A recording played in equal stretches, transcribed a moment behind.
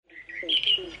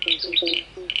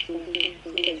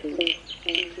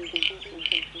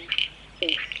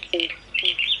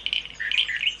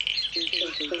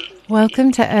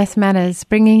Welcome to Earth Matters,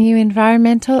 bringing you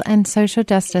environmental and social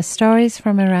justice stories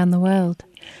from around the world.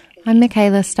 I'm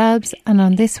Michaela Stubbs, and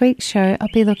on this week's show I'll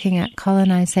be looking at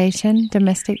colonisation,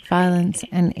 domestic violence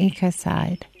and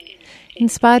ecocide.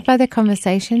 Inspired by the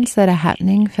conversations that are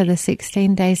happening for the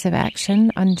 16 Days of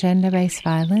Action on Gender-Based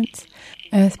Violence,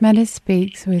 Earth Matters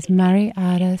speaks with Māori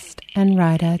artist and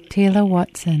writer Teela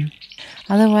Watson,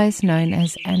 otherwise known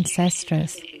as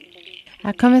Ancestress.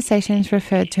 Our conversations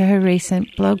referred to her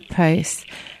recent blog post,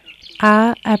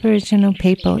 Are Aboriginal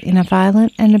People in a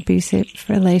Violent and Abusive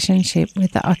Relationship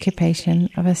with the Occupation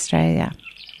of Australia?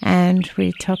 And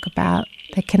we talk about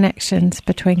the connections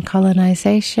between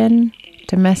colonisation,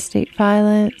 domestic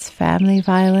violence, family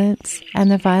violence,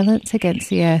 and the violence against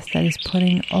the earth that is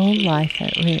putting all life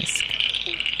at risk.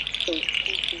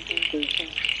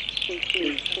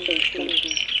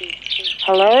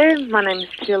 Hello, my name is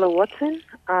Teela Watson.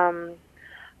 I'm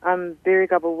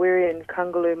Birrigubba in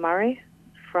Kungaloo Murray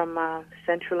from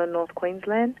Central and North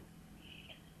Queensland.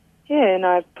 Yeah, and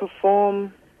I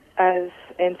perform as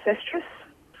Ancestress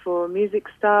for music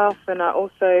staff, and I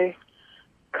also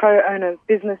co-own a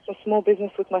small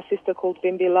business with my sister called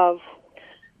Bimby Love.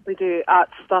 We do art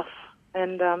stuff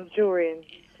and jewellery and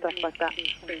stuff like that.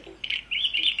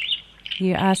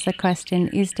 You asked the question,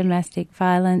 is domestic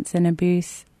violence and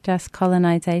abuse just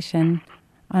colonisation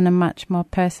on a much more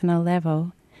personal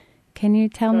level? Can you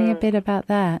tell me a bit about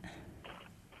that?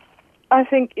 I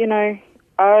think,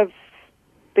 I've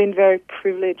been very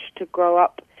privileged to grow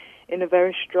up in a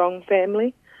very strong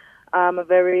family, a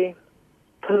very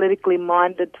politically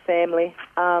minded family,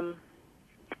 and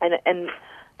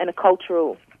a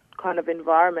cultural kind of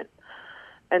environment.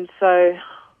 And so,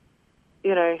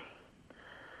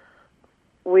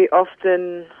 we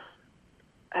often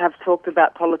have talked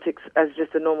about politics as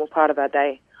just a normal part of our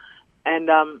day.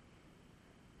 And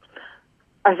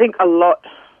I think a lot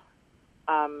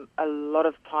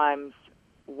of times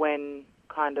when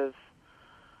kind of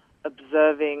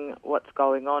observing what's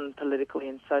going on politically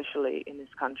and socially in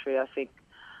this country, I think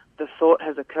the thought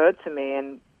has occurred to me,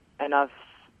 and I've,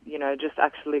 just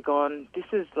actually gone, this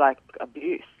is like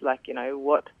abuse, like,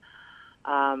 what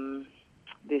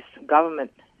this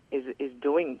government is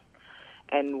doing,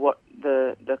 and what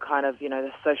the kind of,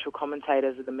 the social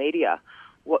commentators of the media,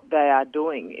 what they are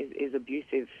doing is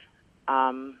abusive.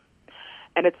 And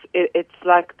it's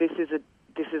like this is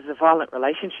a violent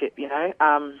relationship,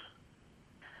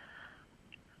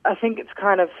 I think it's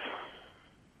kind of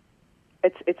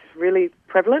it's really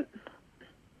prevalent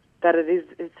that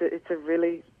it's a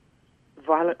really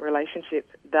violent relationship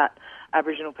that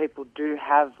Aboriginal people do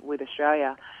have with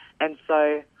Australia. And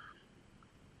so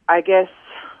I guess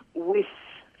with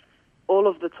all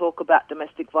of the talk about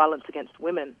domestic violence against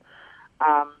women,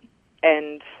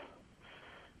 and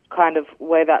kind of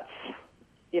where that's,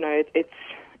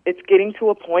 it's getting to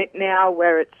a point now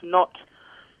where it's not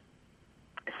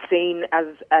seen as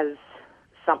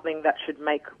something that should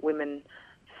make women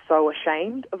so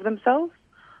ashamed of themselves.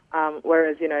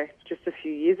 Whereas, just a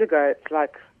few years ago, it's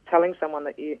like telling someone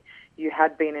that you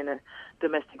had been in a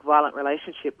domestic violent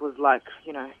relationship was like,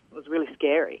 it was really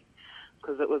scary,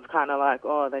 because it was kind of like,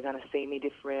 oh, they're going to see me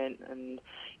different, and,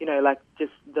 like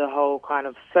just the whole kind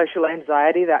of social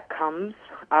anxiety that comes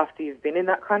after you've been in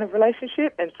that kind of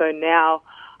relationship. And so now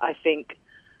I think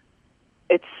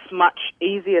it's much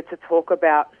easier to talk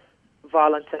about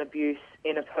violence and abuse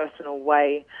in a personal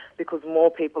way, because more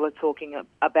people are talking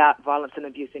about violence and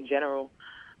abuse in general.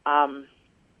 And,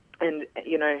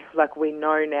 like we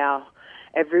know now,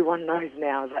 everyone knows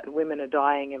now that women are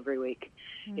dying every week,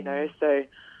 so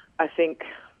I think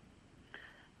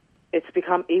it's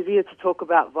become easier to talk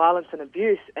about violence and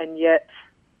abuse, and yet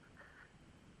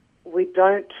we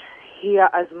don't hear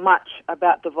as much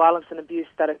about the violence and abuse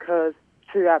that occurs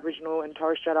to Aboriginal and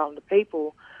Torres Strait Islander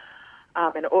people,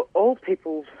 and all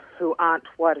people who aren't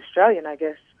white Australian, I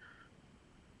guess.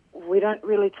 We don't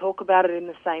really talk about it in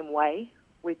the same way.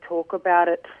 We talk about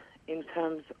it in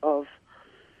terms of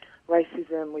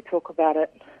racism. We talk about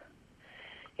it,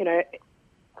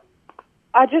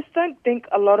 I just don't think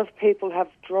a lot of people have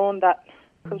drawn that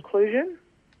conclusion.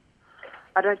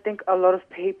 I don't think a lot of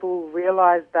people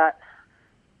realise that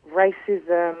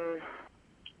racism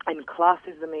and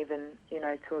classism even,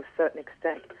 to a certain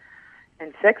extent,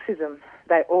 and sexism,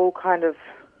 they all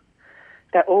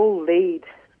lead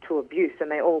to abuse,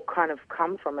 and they all kind of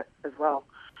come from it as well.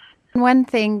 One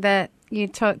thing that you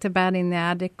talked about in the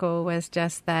article was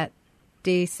just that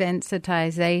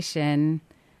desensitization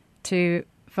to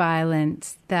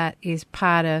violence that is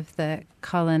part of the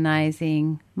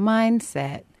colonizing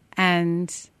mindset,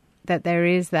 and that there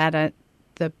is that at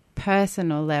the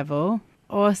personal level.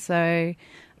 Also,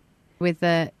 with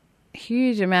the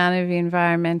huge amount of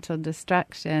environmental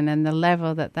destruction and the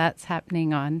level that that's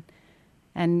happening on,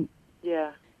 and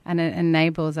it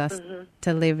enables us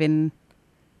to live in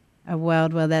a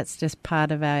world where that's just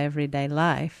part of our everyday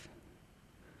life.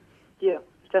 Yeah,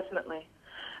 definitely.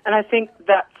 And I think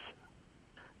that's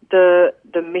the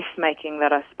myth-making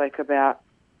that I spoke about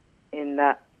in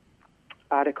that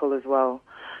article as well,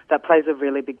 that plays a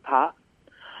really big part.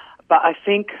 But I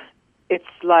think it's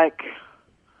like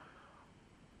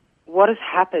what has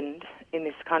happened in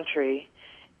this country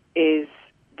is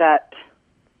that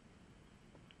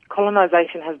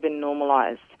colonization has been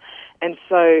normalized. And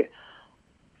so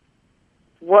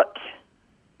what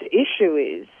the issue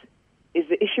is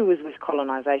the issue is with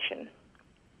colonization.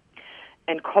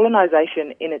 And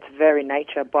colonization in its very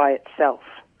nature by itself,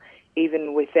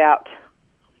 even without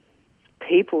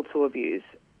people to abuse,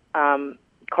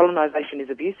 colonization is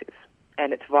abusive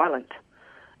and it's violent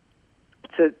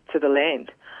to the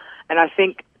land. And I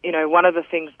think, one of the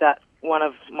things that one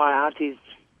of my aunties,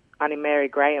 Auntie Mary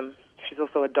Graham, she's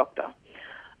also a doctor,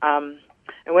 and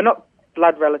we're not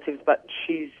blood relatives, but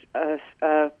she's a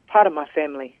part of my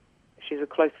family. She's a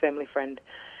close family friend.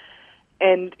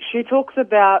 And she talks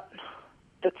about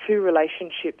the two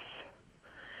relationships,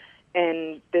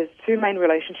 and there's two main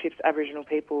relationships Aboriginal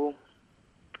people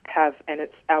have, and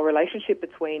it's our relationship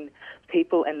between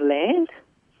people and land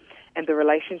and the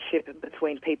relationship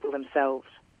between people themselves.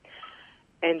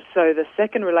 And so the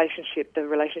second relationship, the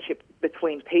relationship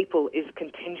between people, is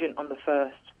contingent on the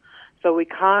first. So we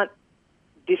can't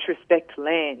disrespect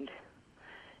land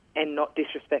and not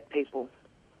disrespect people.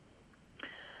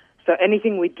 So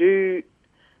anything we do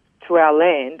to our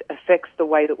land affects the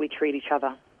way that we treat each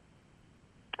other,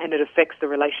 and it affects the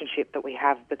relationship that we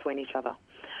have between each other.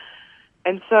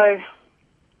 And so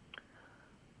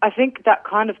I think that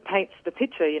kind of paints the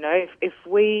picture, if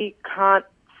we can't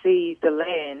see the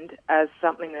land as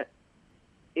something that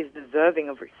is deserving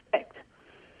of respect,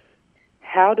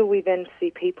 how do we then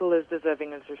see people as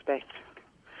deserving of respect?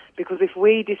 Because if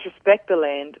we disrespect the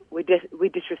land, we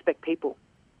disrespect people,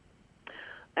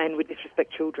 and we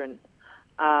disrespect children.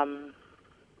 And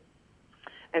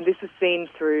this is seen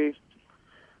through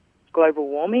global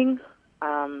warming,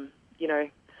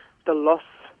 the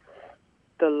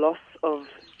loss of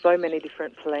so many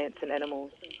different plants and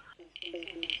animals.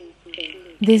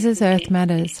 This is Earth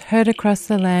Matters, heard across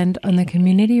the land on the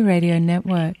Community Radio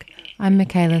Network. I'm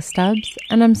Michaela Stubbs,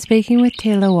 and I'm speaking with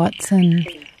Teela Watson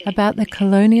about the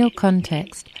colonial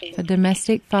context for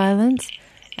domestic violence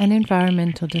and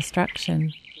environmental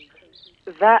destruction.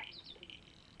 That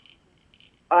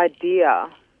idea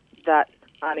that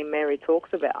Auntie Mary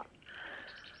talks about,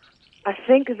 I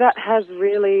think that has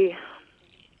really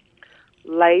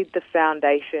laid the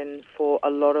foundation for a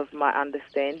lot of my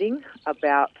understanding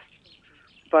about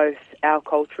both our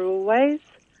cultural ways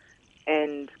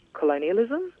and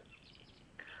colonialism.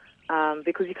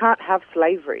 Because you can't have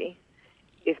slavery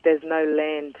if there's no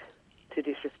land to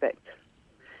disrespect.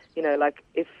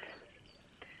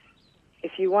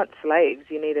 If you want slaves,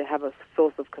 you need to have a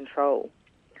source of control.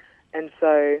 And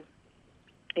so,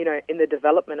 in the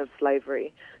development of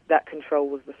slavery, that control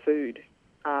was the food.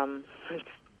 It's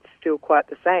still quite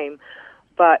the same,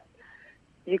 but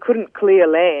you couldn't clear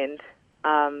land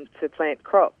to plant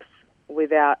crops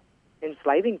without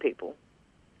enslaving people,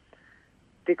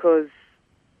 because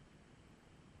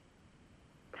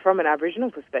from an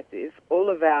Aboriginal perspective, all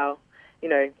of our,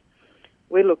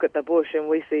 we look at the bush and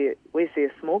we see a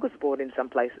smorgasbord in some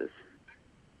places.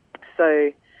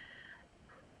 So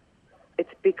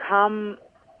it's become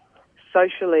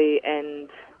socially and,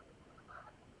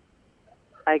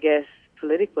 I guess,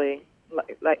 politically,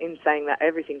 like in saying that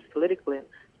everything's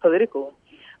political,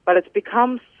 but it's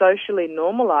become socially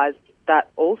normalized that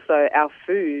also our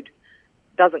food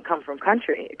doesn't come from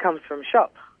country, it comes from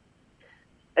shop.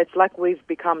 It's like we've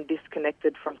become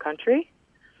disconnected from country,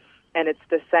 and it's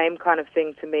the same kind of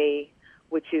thing to me,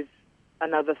 which is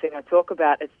another thing I talk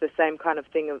about. It's the same kind of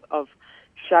thing of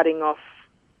shutting off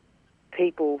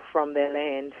people from their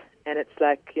land, and it's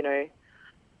like,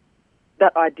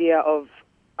 that idea of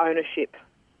ownership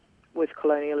with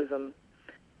colonialism,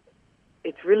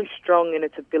 it's really strong in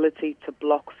its ability to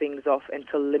block things off and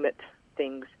to limit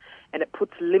things, and it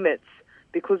puts limits.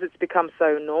 Because it's become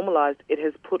so normalized, it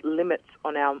has put limits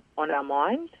on our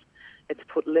minds. It's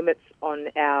put limits on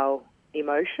our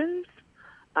emotions.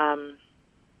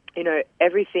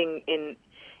 Everything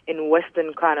in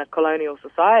Western kind of colonial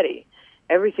society,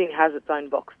 everything has its own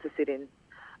box to sit in.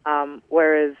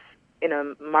 Whereas in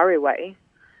a Murray way,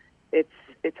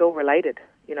 it's all related.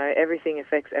 You know, everything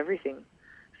affects everything.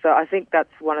 So I think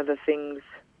that's one of the things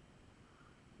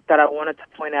that I wanted to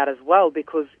point out as well,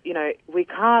 because, you know, we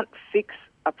can't fix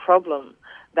a problem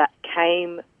that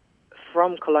came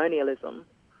from colonialism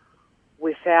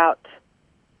without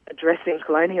addressing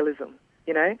colonialism,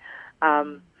 you know.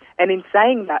 And in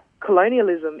saying that,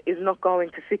 colonialism is not going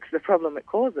to fix the problem it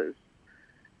causes.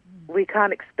 We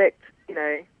can't expect, you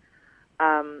know,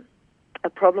 a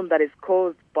problem that is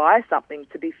caused by something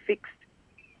to be fixed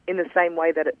in the same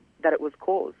way that it was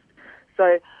caused.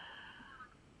 So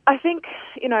I think,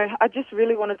 you know, I just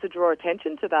really wanted to draw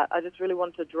attention to that. I just really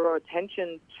wanted to draw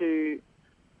attention to,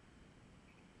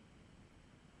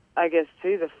 I guess,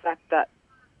 to the fact that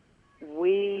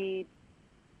we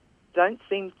don't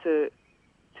seem to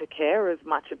care as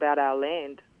much about our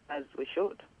land as we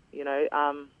should, you know.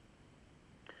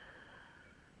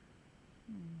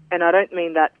 And I don't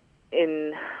mean that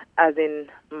as in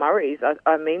Murray's.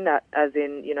 I mean that as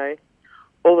in, you know,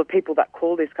 all the people that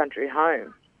call this country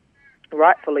home,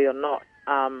 rightfully or not.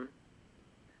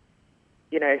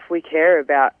 You know, if we care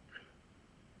about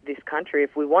this country,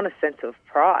 if we want a sense of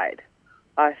pride,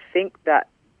 I think that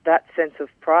sense of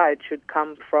pride should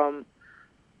come from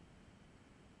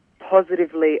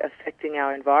positively affecting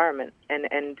our environment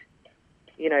and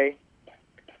you know,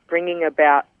 bringing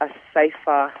about a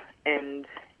safer and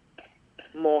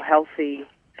more healthy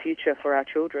future for our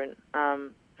children.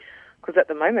 Because at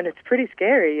the moment it's pretty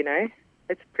scary, you know.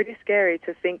 It's pretty scary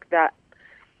to think that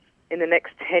in the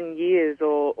next 10 years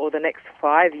or the next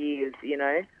 5 years, you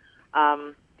know,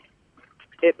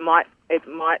 it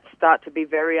might start to be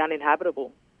very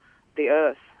uninhabitable, the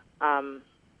earth.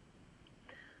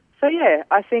 So yeah,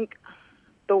 I think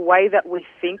the way that we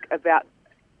think about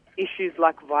issues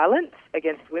like violence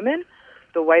against women,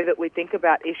 the way that we think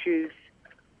about issues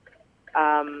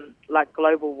like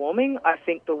global warming, I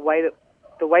think the way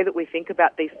that we think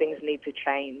about these things need to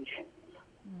change.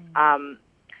 And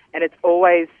it's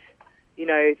always, you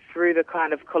know, through the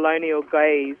kind of colonial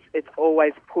gaze, it's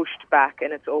always pushed back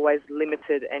and it's always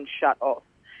limited and shut off.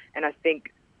 And I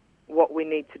think what we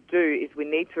need to do is we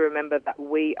need to remember that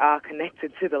we are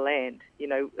connected to the land. You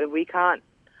know, we can't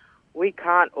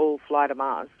all fly to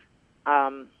Mars.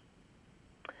 And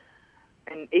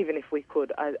even if we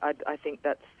could, I think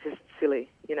that's just silly.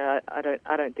 You know, I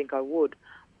don't think I would.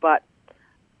 But,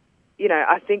 you know,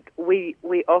 I think we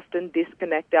often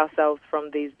disconnect ourselves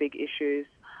from these big issues.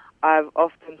 I've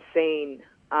often seen,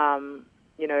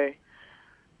 you know,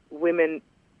 women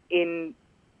in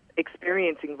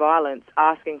experiencing violence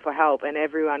asking for help, and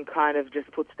everyone kind of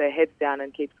just puts their heads down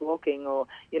and keeps walking, or,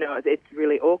 you know, it's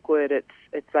really awkward.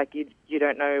 It's like you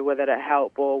don't know whether to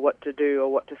help or what to do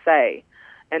or what to say.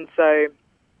 And so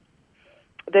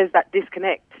there's that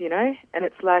disconnect, you know, and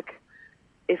it's like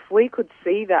if we could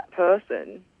see that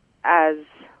person as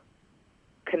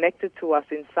connected to us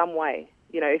in some way,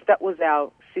 you know, if that was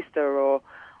our sister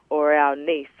or our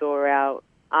niece or our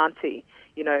auntie,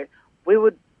 you know, we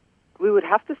would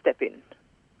have to step in.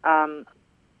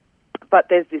 But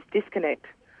there's this disconnect,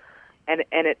 and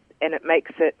it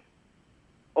makes it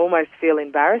almost feel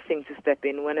embarrassing to step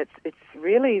in when it's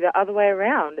really the other way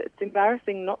around. It's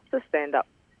embarrassing not to stand up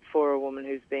for a woman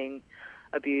who's being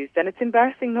abused, and it's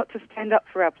embarrassing not to stand up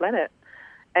for our planet.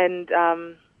 And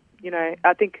you know,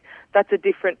 I think it's a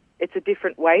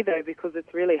different way though, because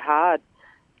it's really hard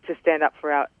to stand up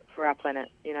for our planet.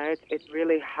 You know, it's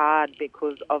really hard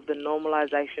because of the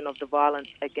normalization of the violence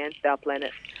against our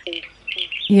planet.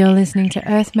 You're listening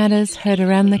to Earth Matters, heard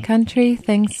around the country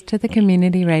thanks to the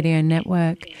Community Radio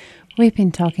Network. We've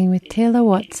been talking with Teela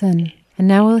Watson, and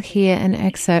now we'll hear an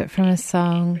excerpt from a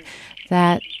song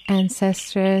that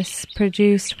Ancestress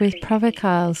produced with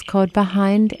Provocales called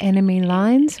Behind Enemy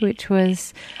Lines, which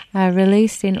was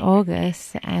released in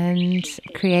August and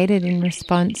created in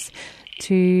response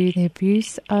to the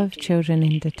abuse of children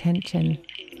in detention.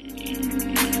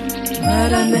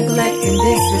 Murder, neglect, and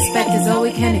disrespect is all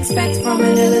we can expect from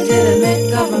an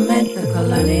illegitimate government. The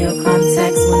colonial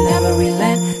context will never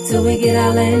relent till we get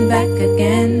our land back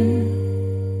again.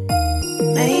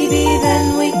 Maybe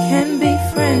then we can be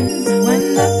friends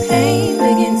when the pain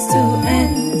begins to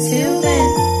end. Till then,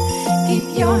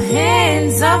 keep your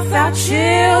hands off our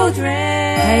children.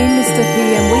 Hey, Mr.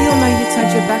 PM, we all know you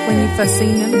turned your back when you first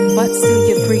seen them, but still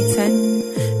you pretend.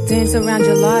 Dance around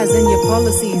your lies and your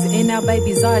policies. In our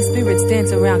baby's eyes, spirits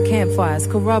dance around campfires,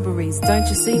 corroborees. Don't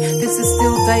you see? This is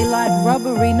still daylight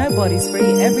robbery. Nobody's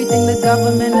free. Everything the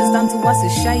government has done to us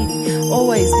is shady.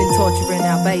 Always been torturing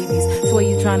our babies. So are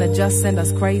you trying to just send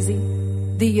us crazy?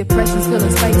 The oppression's filling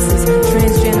spaces,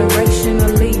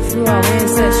 transgenerationally through our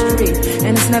ancestry,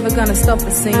 and it's never gonna stop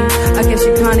the scene. I guess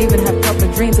you can't even have proper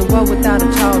dreams, a world without a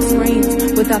child's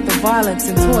screams, without the violence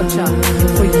and torture.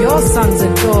 For your sons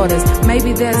and daughters,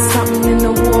 maybe there's something in the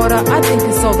water. I think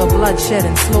it's all the bloodshed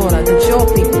and slaughter that your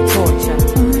people torture.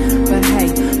 But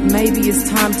hey, maybe it's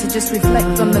time to just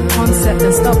reflect on the concept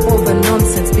and stop all the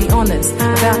nonsense. Be honest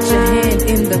about your hand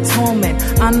in the torment.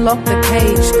 Unlock the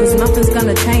cage, cause nothing's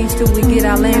gonna change till we get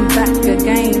our land back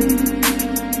again.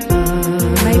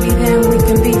 Maybe then we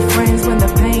can be friends when the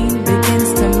pain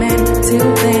begins to mend.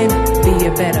 Till then, be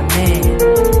a better man.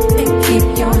 And keep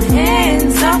your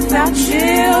hands off our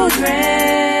children.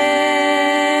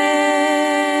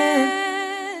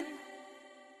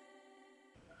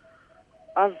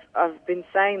 I've been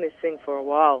saying this thing for a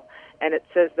while, and it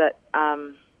says that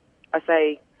I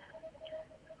say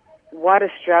white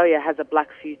Australia has a black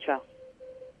future.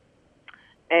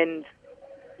 And,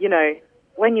 you know,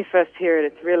 when you first hear it,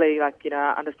 it's really like, you know,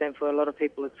 I understand for a lot of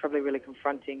people it's probably really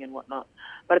confronting and whatnot.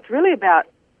 But it's really about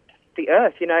the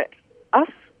earth, you know.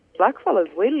 Us blackfellas,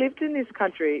 we lived in this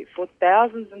country for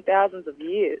thousands and thousands of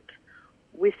years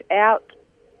without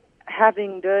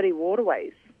having dirty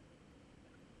waterways.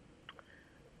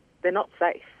 They're not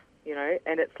safe, you know,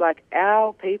 and it's like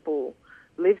our people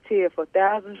lived here for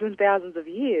thousands and thousands of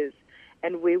years,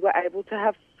 and we were able to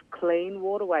have clean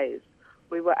waterways.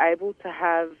 We were able to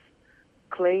have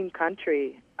clean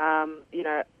country, you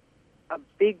know, a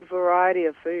big variety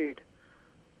of food.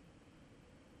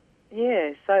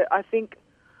 Yeah, so I think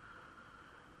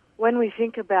when we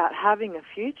think about having a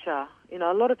future, you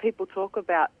know, a lot of people talk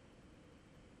about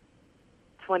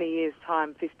 20 years'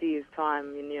 time, 50 years'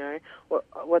 time, and, you know,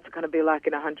 what's it going to be like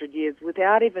in 100 years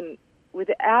without even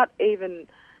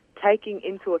taking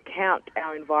into account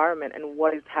our environment and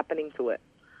what is happening to it.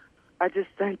 I just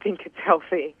don't think it's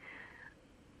healthy.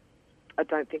 I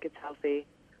don't think it's healthy.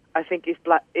 I think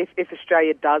if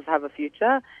Australia does have a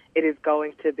future, it is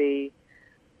going to be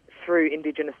through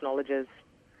Indigenous knowledges,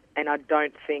 and I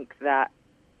don't think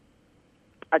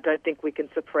we can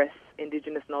suppress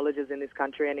Indigenous knowledges in this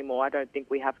country anymore. I don't think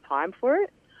we have time for it,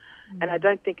 and I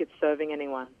don't think it's serving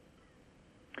anyone.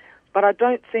 But I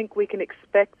don't think we can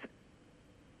expect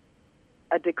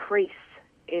a decrease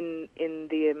in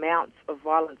the amounts of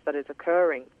violence that is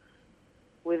occurring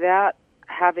without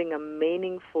having a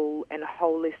meaningful and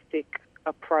holistic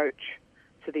approach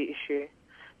to the issue.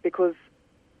 Because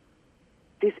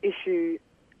this issue,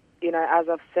 you know, as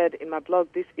I've said in my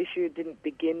blog, this issue didn't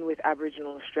begin with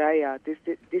Aboriginal Australia. This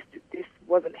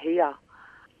wasn't here.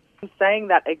 I'm saying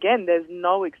that again, there's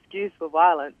no excuse for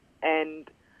violence, and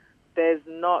there's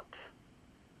no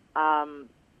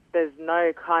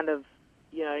kind of,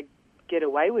 you know, get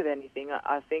away with anything.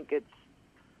 I think it's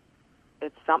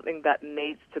something that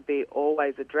needs to be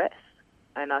always addressed.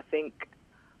 And I think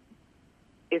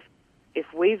if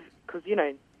because, you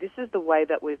know, this is the way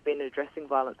that we've been addressing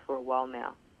violence for a while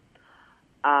now.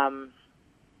 And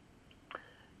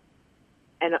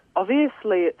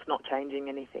obviously it's not changing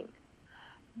anything.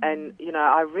 And, you know,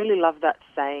 I really love that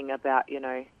saying about, you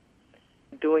know,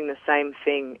 doing the same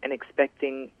thing and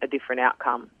expecting a different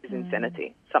outcome is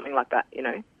insanity. Something like that, you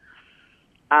know.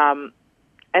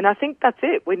 And I think that's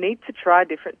it. We need to try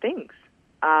different things.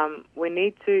 We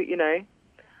need to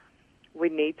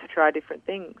try different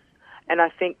things. And I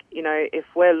think, you know, if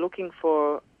we're looking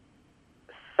for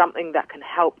something that can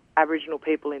help Aboriginal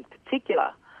people in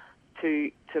particular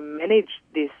to manage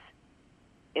this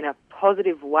in a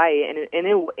positive way and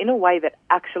in a way that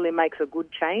actually makes a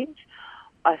good change,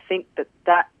 I think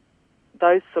that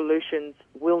those solutions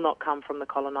will not come from the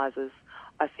colonisers.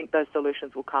 I think those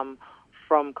solutions will come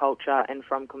from culture and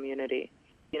from community.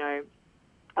 You know,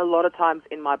 a lot of times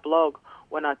in my blog,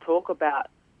 when I talk about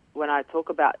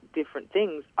different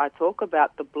things, I talk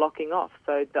about the blocking off,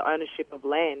 so the ownership of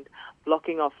land,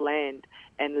 blocking off land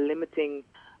and limiting,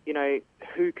 you know,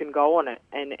 who can go on it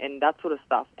and that sort of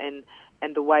stuff, and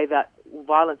the way that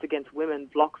violence against women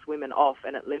blocks women off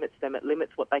and it limits them. It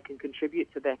limits what they can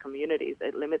contribute to their communities.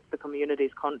 It limits the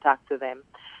community's contact to them,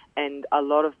 and a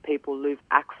lot of people lose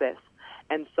access.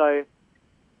 And so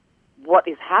what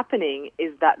is happening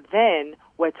is that then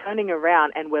we're turning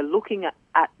around and we're looking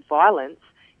at violence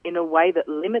in a way that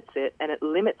limits it, and it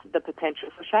limits the potential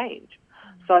for change.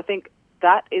 So I think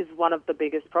that is one of the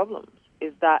biggest problems,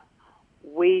 is that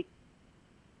we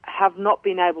have not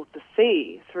been able to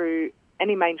see through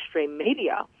any mainstream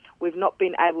media, we've not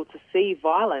been able to see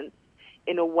violence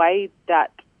in a way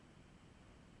that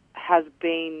has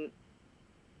been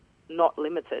not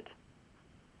limited.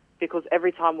 because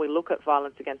every time we look at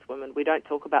violence against women, we don't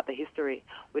talk about the history.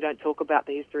 We don't talk about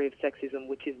the history of sexism,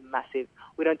 which is massive.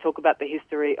 We don't talk about the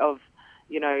history of,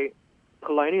 you know,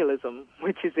 colonialism,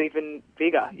 which is even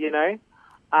bigger, you know.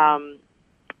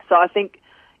 So I think,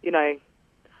 you know,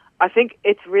 I think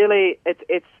it's really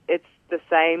it's the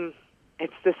same.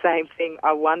 It's the same thing.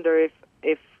 I wonder if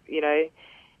you know,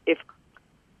 if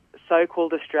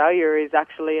so-called Australia is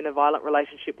actually in a violent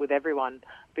relationship with everyone,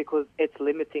 because it's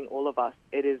limiting all of us.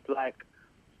 It is like,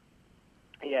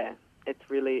 yeah, it's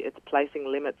placing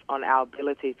limits on our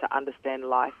ability to understand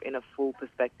life in a full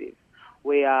perspective.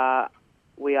 We are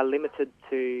limited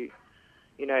to,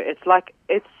 you know,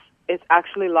 it's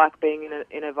actually like being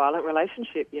in a violent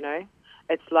relationship, you know.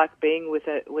 It's like being with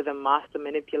a master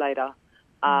manipulator,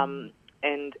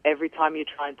 and every time you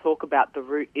try and talk about the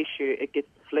root issue, it gets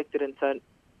deflected and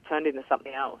turned into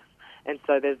something else. And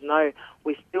so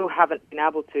we still haven't been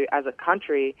able to, as a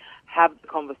country, have the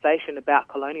conversation about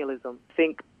colonialism. I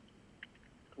think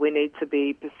we need to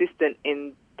be persistent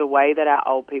in the way that our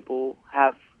old people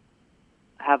have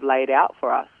laid out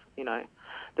for us, you know.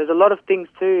 There's a lot of things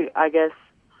too, I guess.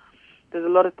 There's a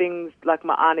lot of things, like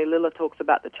my Auntie Lilla talks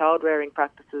about the child-rearing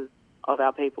practices of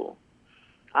our people.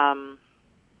 And,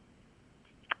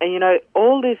 you know,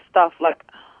 all this stuff, like,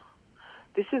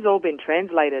 this has all been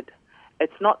translated.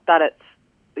 It's not that it's,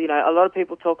 you know, a lot of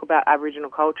people talk about Aboriginal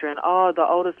culture and, the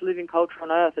oldest living culture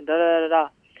on earth and da-da-da-da.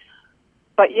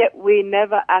 But yet we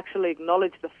never actually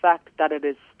acknowledge the fact that it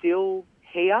is still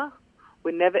here.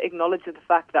 We never acknowledge the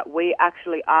fact that we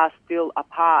actually are still a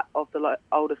part of the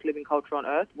oldest living culture on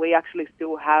earth. We actually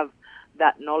still have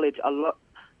that knowledge, a lot,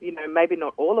 you know, maybe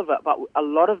not all of it, but a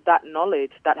lot of that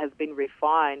knowledge that has been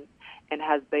refined and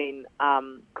has been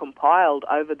compiled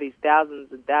over these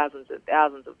thousands and thousands and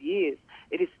thousands of years.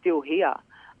 It is still here.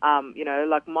 You know,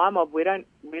 like my mob, we don't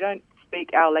speak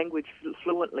our language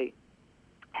fluently.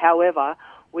 However,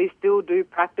 we still do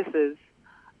practices.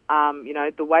 You know,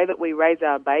 the way that we raise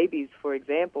our babies, for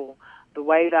example, the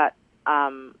way that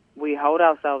we hold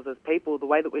ourselves as people, the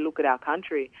way that we look at our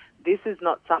country, this is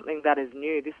not something that is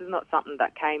new. This is not something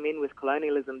that came in with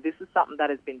colonialism. This is something that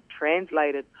has been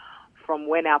translated from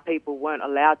when our people weren't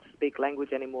allowed to speak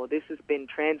language anymore. This has been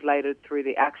translated through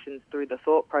the actions, through the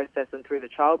thought process, and through the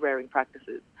child-rearing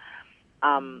practices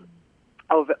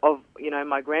of you know,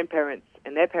 my grandparents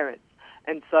and their parents.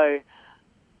 And so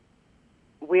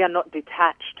we are not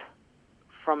detached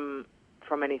from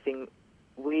anything.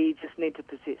 We just need to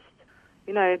persist.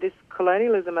 You know, this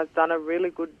colonialism has done a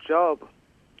really good job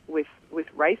with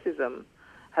racism,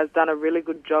 has done a really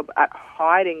good job at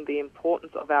hiding the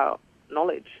importance of our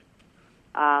knowledge.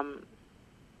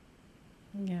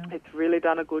 It's really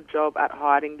done a good job at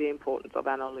hiding the importance of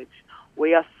our knowledge.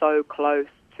 We are so close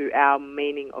to our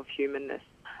meaning of humanness.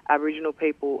 Aboriginal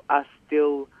people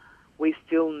we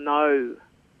still know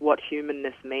what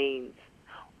humanness means.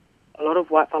 A lot of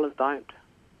white fellas don't.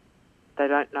 They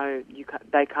don't know.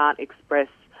 They can't express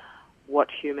what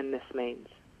humanness means.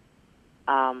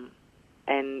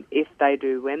 And if they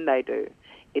do, when they do,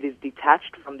 it is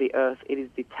detached from the earth. It is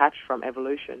detached from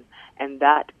evolution, and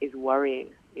that is worrying.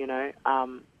 You know,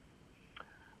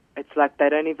 it's like they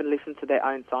don't even listen to their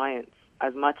own science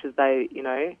as much as they, you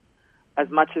know, as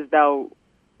much as they'll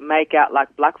make out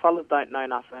like black fellas don't know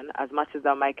nothing, as much as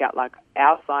they'll make out like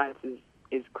our science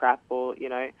is crap, or, you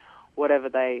know, whatever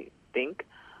they think.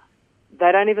 They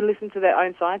don't even listen to their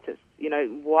own scientists. You know,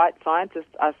 white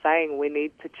scientists are saying we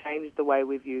need to change the way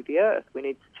we view the earth. We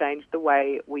need to change the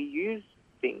way we use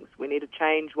things. We need to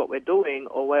change what we're doing,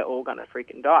 or we're all going to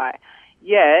freaking die.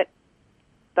 Yet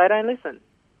they don't listen.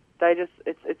 They just,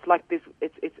 it's like this,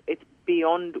 it's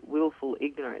beyond willful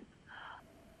ignorance.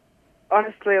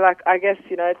 Honestly, like, I guess,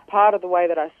 you know, it's part of the way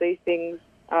that I see things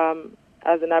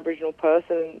as an Aboriginal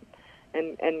person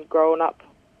and growing up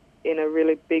in a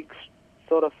really big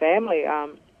sort of family.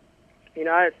 You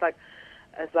know, it's like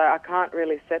I can't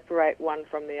really separate one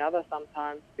from the other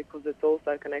sometimes, because it's all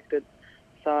so connected.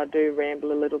 So I do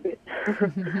ramble a little bit.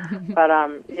 But,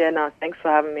 yeah, no, thanks for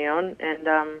having me on.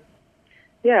 And,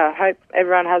 yeah, I hope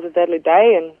everyone has a deadly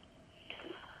day,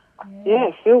 and,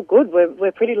 yeah, feel good.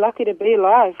 We're pretty lucky to be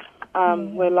alive.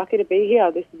 We're lucky to be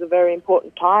here. This is a very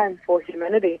important time for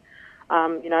humanity.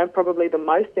 You know, probably the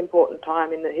most important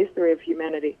time in the history of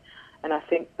humanity. And I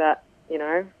think that, you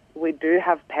know, we do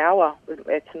have power.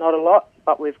 It's not a lot,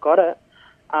 but we've got it.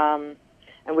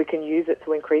 And we can use it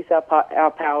to increase our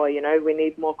power. You know, we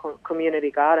need more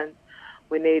community gardens.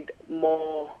 We need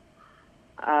more,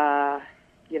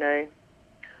 you know,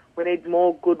 we need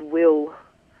more goodwill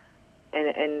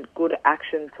and good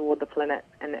action toward the planet.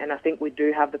 And I think we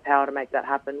do have the power to make that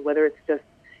happen, whether it's just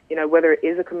whether it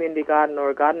is a community garden or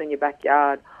a garden in your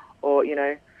backyard, or,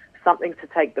 something to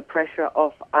take the pressure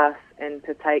off us and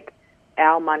to take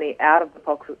our money out of the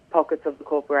pockets of the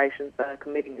corporations that are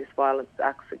committing this violence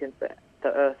acts against the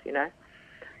earth,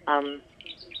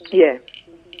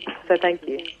 So thank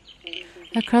you.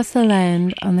 Across the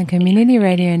land on the Community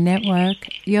Radio Network,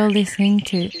 you're listening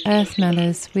to Earth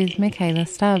Matters with Michaela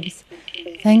Stubbs.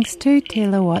 Thanks to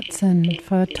Tila Watson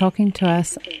for talking to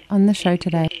us on the show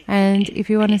today. And if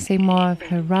you want to see more of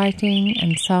her writing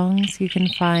and songs, you can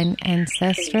find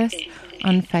Ancestress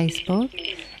on Facebook,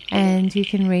 and you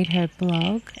can read her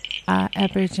blog, Are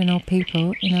Aboriginal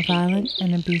People in a Violent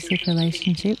and Abusive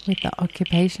Relationship with the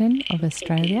Occupation of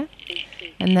Australia?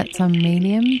 And that's on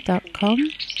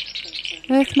medium.com.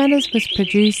 Earth Matters was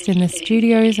produced in the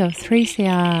studios of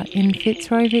 3CR in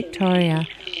Fitzroy, Victoria,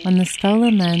 on the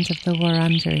stolen lands of the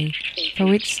Wurundjeri, for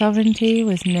which sovereignty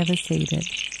was never ceded.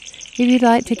 If you'd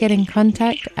like to get in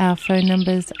contact, our phone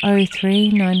number's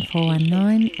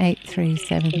 039419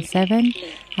 8377.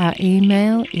 Our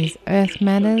email is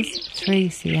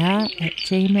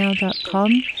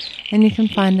earthmatters3cr@gmail.com, and you can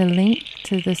find a link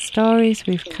to the stories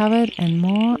we've covered and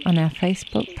more on our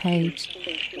Facebook page.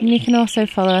 And you can also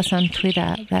follow us on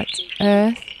Twitter. That's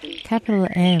Earth, capital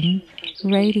M,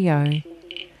 Radio.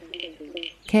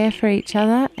 Care for each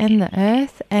other and the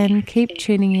earth, and keep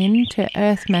tuning in to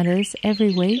Earth Matters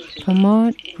every week for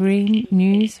more green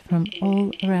news from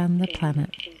all around the planet.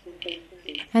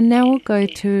 And now we'll go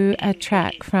to a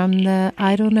track from the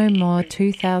Idle No More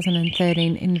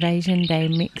 2013 Invasion Day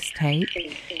mixtape.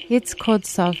 It's called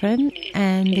Sovereign,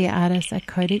 and the artists are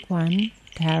Kodik One,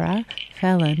 Tara,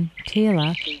 Felon,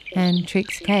 Tila, and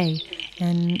Trix K.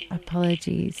 And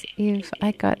apologies if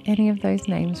I got any of those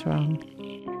names wrong.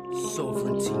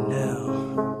 Sovereignty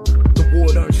now. The war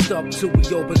don't stop till we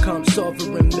all become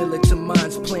sovereign. Militant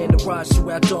minds plan to rise to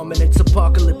our dominance.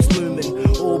 Apocalypse looming.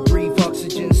 All breathe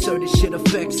oxygen, so this shit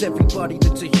affects everybody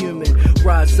that's a human.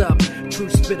 Rise up, true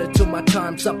spitter till my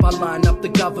time's up. I line up the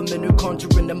government who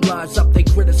conjuring them lies up. They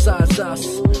criticize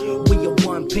us. We are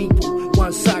one people,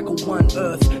 one cycle, one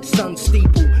earth, sun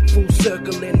steeple. Full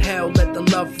circle in hell, let the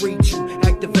love reach you.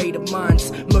 Activated minds,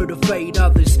 motivate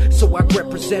others. So I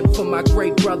represent for my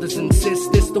great brothers and sis.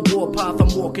 This the war path,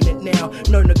 I'm walking it now.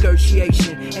 No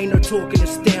negotiation, ain't no talking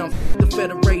us down. The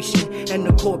federation and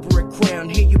the corporate crown.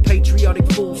 Hear you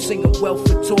patriotic fools singing wealth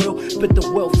for toil, but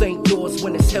the wealth ain't yours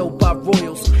when it's held by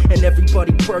royals. And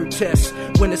everybody protests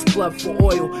when it's blood for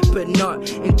oil, but not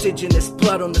indigenous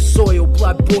blood on the soil.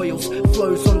 Blood boils,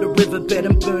 flows on the riverbed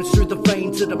and burns through the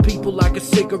veins of the people like a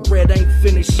cigarette. Ain't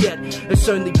finished yet, it's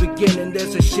only beginning.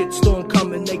 There's a shitstorm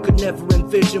coming they could never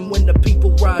envision. When the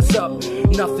people rise up,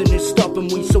 nothing is stopping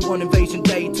we. So on Invasion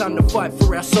Day, time to fight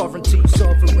for our sovereignty.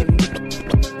 Sovereign,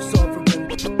 sovereign.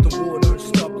 The war don't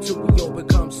stop till we all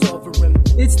become sovereign.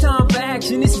 It's time for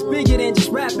action, this is bigger than just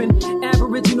rapping.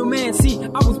 Aboriginal man, see,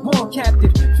 I was born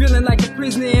captive, feeling like a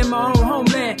prisoner in my own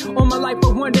homeland. All my life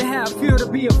I wonder how I feel to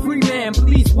be a free man.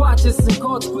 Police watch us and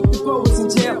courts put the poets in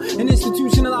jail, and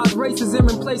institutionalized racism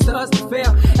in place to us to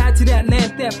fail. Add to that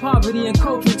land theft, poverty, and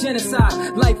cultural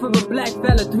genocide. Life of a black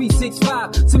fella,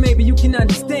 365. So maybe you can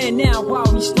understand now why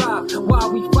we strive, why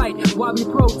we fight, why we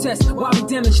protest, why we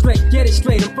demonstrate. Get it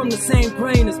straight, I'm from the same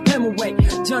grain as Pemaway,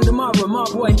 John Damara, my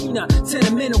boy Hina,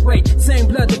 10 minute away. Same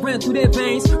blood that ran through their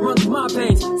veins, run through my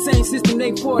veins. Same system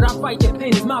they fought, I fight their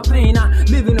pain is my pain. I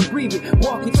live it and breathe it,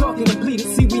 walk it, talk it and bleed it.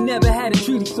 See, we never had a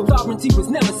treaty, so sovereignty was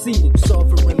never ceded.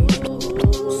 Sovereign,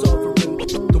 sovereign.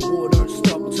 The war don't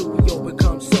stop till we all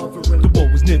become sovereign. The war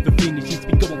was never finished, it's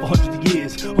been going for hundreds of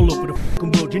years. All over the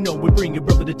fucking world, you know we bring your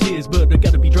brother to tears, but I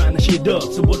gotta be drying the shit up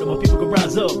so one of my people can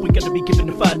rise up. We gotta be keeping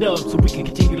the fight up so we can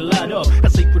continue to light up. Our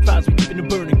sacred fires, we keeping the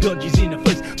burning gunges in the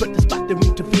face, but despite their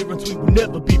interference, we will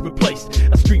never be replaced.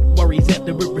 Our street warriors out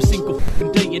there every single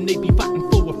fucking day, and they be fighting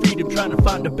for our freedom, trying to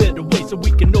find a better way so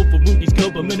we can overrule these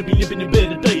government and be living in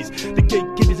better days. The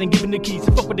gatekeepers ain't giving the keys,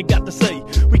 so fuck what they got to say.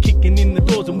 We kicking in the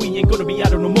doors and we ain't gonna be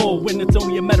out no more. When it's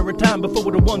only a matter of time before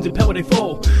we're the ones in power they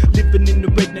fall. Living in the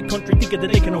redneck country, thinking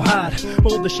that they can hide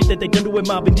all the shit that they done to a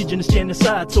mob, indigenous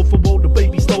genocide. So for all the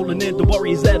babies stolen and the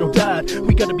warriors that all died,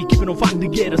 we gotta be keeping on fighting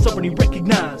together, sovereignty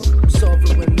recognized.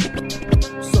 Sovereign,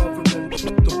 sovereign.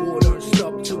 The war don't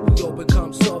stop till we all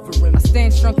become sovereign. I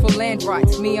stand strong for land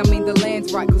rights. Me, I mean the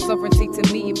land's right. Cause sovereignty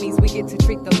to me, it means we get to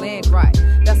treat the land right.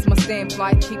 That's my stand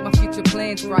plight, keep my future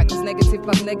plans bright. Cause negative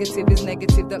plus negative is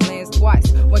negative that lands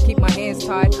twice. Won't keep my hands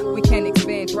tied, we can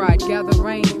expand, ride. Gather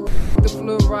rain, the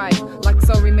fluoride. Like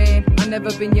sorry man, I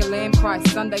never been your lamb Christ.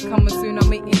 Sunday coming soon,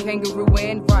 I'm eating kangaroo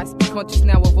and rice. Be conscious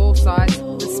now of all sides.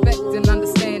 Respect and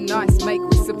understand nice. Make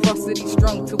reciprocity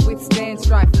strong to withstand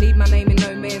strife. Need my name in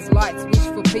no man's lights. Wish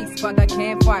for peace, but I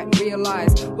can't fight.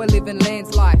 Realize we're living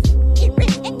land's life.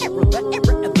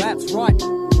 That's right.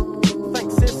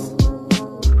 Thanks, sis.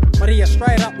 But yeah,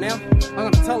 straight up now,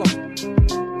 I'm gonna tell them.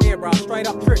 Yeah, bro, straight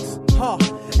up tricks.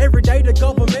 Every day the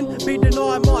government be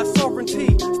denying my sovereignty.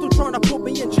 Still trying to put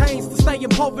me in chains to stay in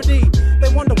poverty.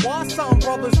 They wonder why some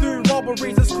brothers do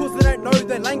robberies. It's cause they don't know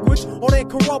their language or their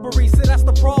corroboree. So that's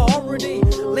the priority.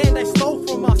 Land they stole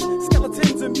from us.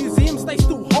 Skeletons and museums they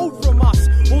still hold from us.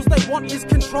 All they want is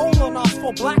control on us.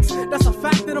 For blacks, that's a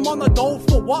fact that I'm on the dole.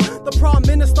 For what? The Prime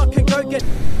Minister can go get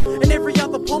and every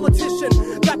other politician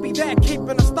that be there keeping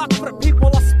us stuck. For the people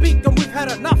I speak and we've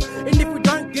had enough. And if we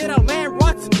don't get our land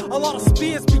rights, a lot of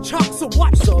spears be chucked. So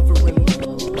what? Sovereign, the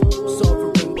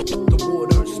war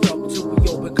don't stop till we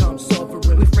all become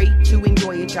sovereign. We're free to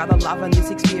enjoy each other, loving this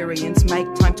experience.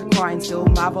 Make time to cry and still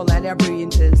marvel at our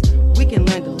brilliances. We can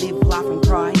learn to live, laugh and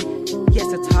cry.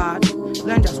 Yes, it's hard.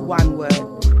 Learn just one word.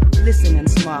 Listen and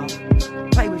smile.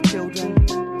 Play with children.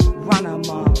 Run a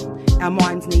mile. Our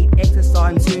minds need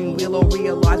exercise and soon we'll all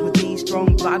realise with these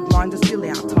strong bloodlines it's still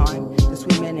our time to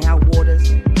swim in our waters,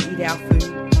 eat our food,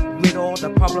 rid all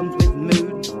the problems with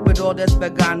mood. With all this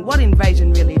begun, what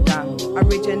invasion really done?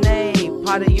 Originate,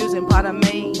 part of yous and part of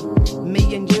me.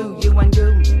 Me and you, you and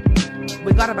you.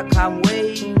 We gotta become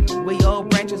we all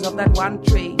branches of that one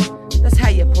tree. That's how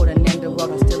you put an end to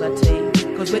world hostility.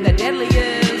 Cause we're the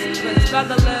deadliest, we're the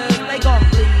strugglers, they gon'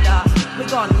 bleed us, we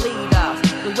gon' lead us.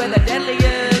 We're the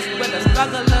deadliest, we're the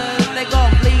strugglers, they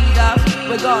gon' bleed us,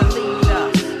 we're gon' lead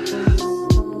us.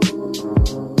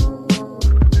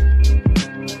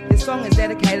 This song is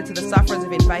dedicated to the sufferers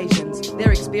of invasions.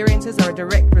 Their experiences are a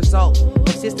direct result of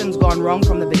systems gone wrong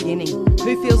from the beginning.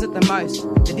 Who feels it the most?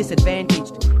 The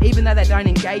disadvantaged. Even though they don't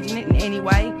engage in it in any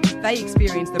way, they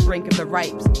experience the brink of the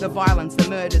rapes, the violence, the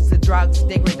murders, the drugs,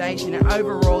 degradation, and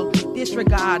overall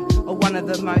disregard of one of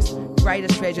the most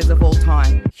greatest treasures of all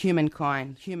time,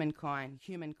 humankind.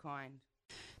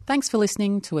 Thanks for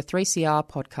listening to a 3CR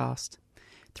podcast.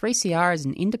 3CR is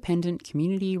an independent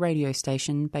community radio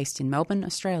station based in Melbourne,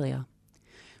 Australia.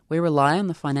 We rely on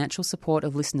the financial support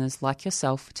of listeners like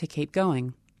yourself to keep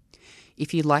going.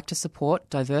 If you'd like to support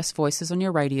diverse voices on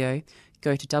your radio,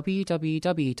 go to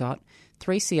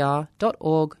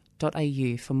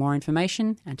www.3cr.org.au for more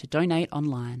information and to donate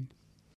online.